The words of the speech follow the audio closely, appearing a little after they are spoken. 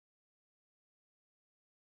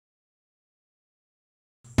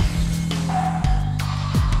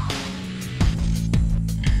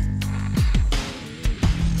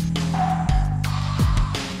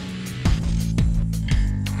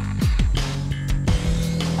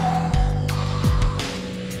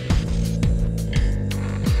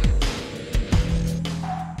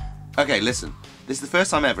Okay, listen. This is the first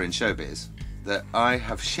time ever in showbiz that I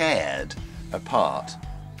have shared a part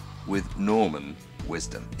with Norman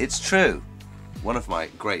Wisdom. It's true. One of my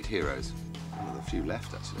great heroes, one of the few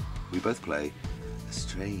left actually. We both play a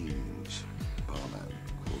strange barman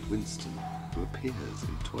called Winston who appears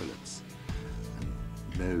in toilets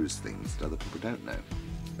and knows things that other people don't know.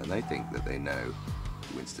 And they think that they know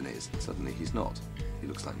who Winston is, and suddenly he's not. He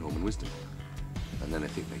looks like Norman Wisdom. And then I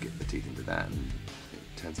think they get their teeth into that, and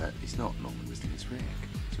it turns out he's not Norman Wisdom, it's Rik.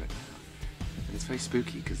 It's Rik Mayall. And it's very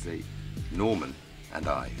spooky because Norman and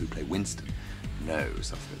I, who play Winston, know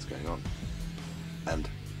something that's going on. And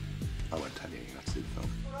I won't tell you, you have to see the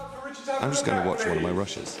film. I'm just going to watch one of my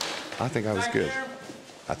rushes. I think I was good.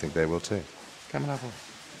 I think they will too. Come and have one.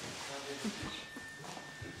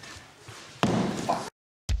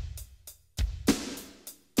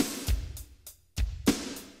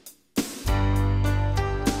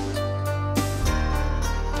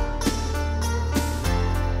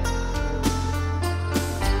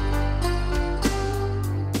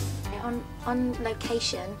 On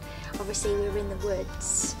location, obviously we were in the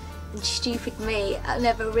woods, and stupid me, I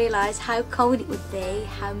never realised how cold it would be,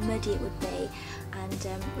 how muddy it would be, and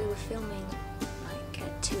we were filming like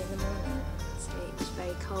at 2 in the morning, so it was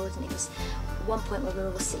very cold, and it was one point where we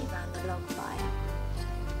were all sitting around the log fire,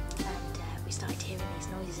 and we started hearing these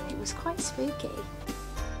noises, and it was quite spooky.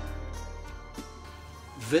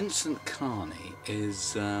 Vincent Carney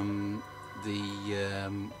is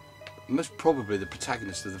most probably the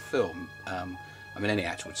protagonist of the film. I mean, any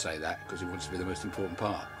actor would say that because he wants to be the most important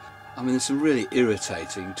part. I mean, there's some really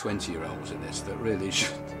irritating 20-year-olds in this that really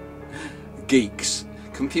should... geeks,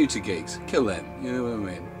 computer geeks, kill them, you know what I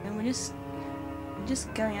mean? And we're just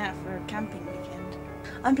going out for a camping weekend.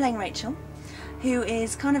 I'm playing Rachel, who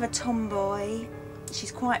is kind of a tomboy.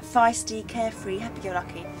 She's quite feisty, carefree,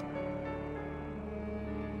 happy-go-lucky.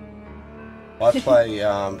 I play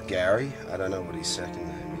Gary. I don't know what his second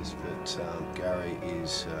name is, but Gary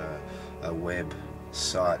is a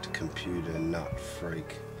website computer nut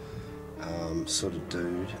freak sort of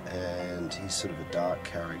dude, and he's sort of a dark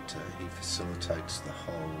character. He facilitates the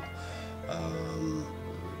whole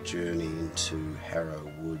journey into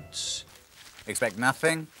Harrow Woods. Expect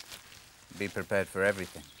nothing, be prepared for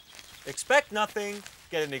everything. Expect nothing,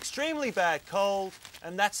 get an extremely bad cold,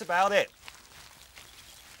 and that's about it.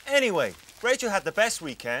 Anyway, Rachel had the best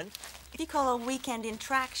weekend. What do you call a weekend in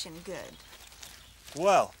traction good?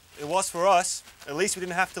 Well, it was for us. At least we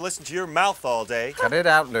didn't have to listen to your mouth all day. Cut it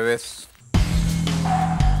out, Lewis.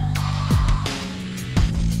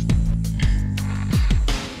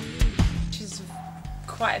 She's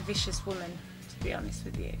quite a vicious woman, to be honest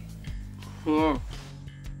with you. Yeah.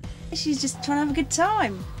 She's just trying to have a good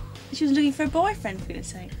time. She was looking for a boyfriend, for goodness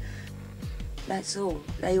sake. That's all.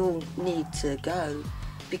 They all need to go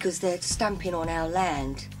because they're stamping on our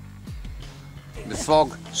land. The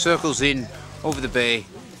fog circles in, over the bay,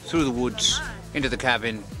 through the woods, into the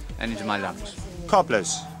cabin, and into my lungs.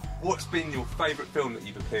 Cobblers. What's been your favourite film that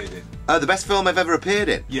you've appeared in? Oh, the best film I've ever appeared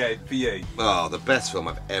in? Yeah, for you. Oh, the best film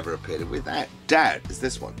I've ever appeared in, without doubt, is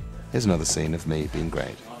this one. Here's another scene of me being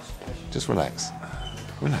great. Just relax.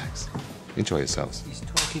 Relax. Enjoy yourselves. He's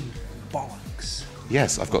talking bollocks.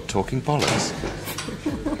 Yes, I've got talking bollocks.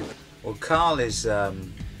 Well, Carl is a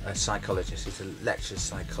psychologist. He's a lecturer of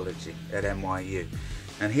psychology at NYU.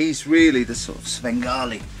 And he's really the sort of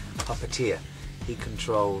Svengali puppeteer. He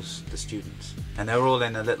controls the students. And they're all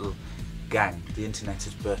in a little gang, the Internet's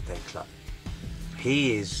birthday club.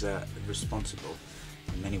 He is responsible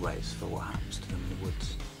in many ways for what happens to them in the woods.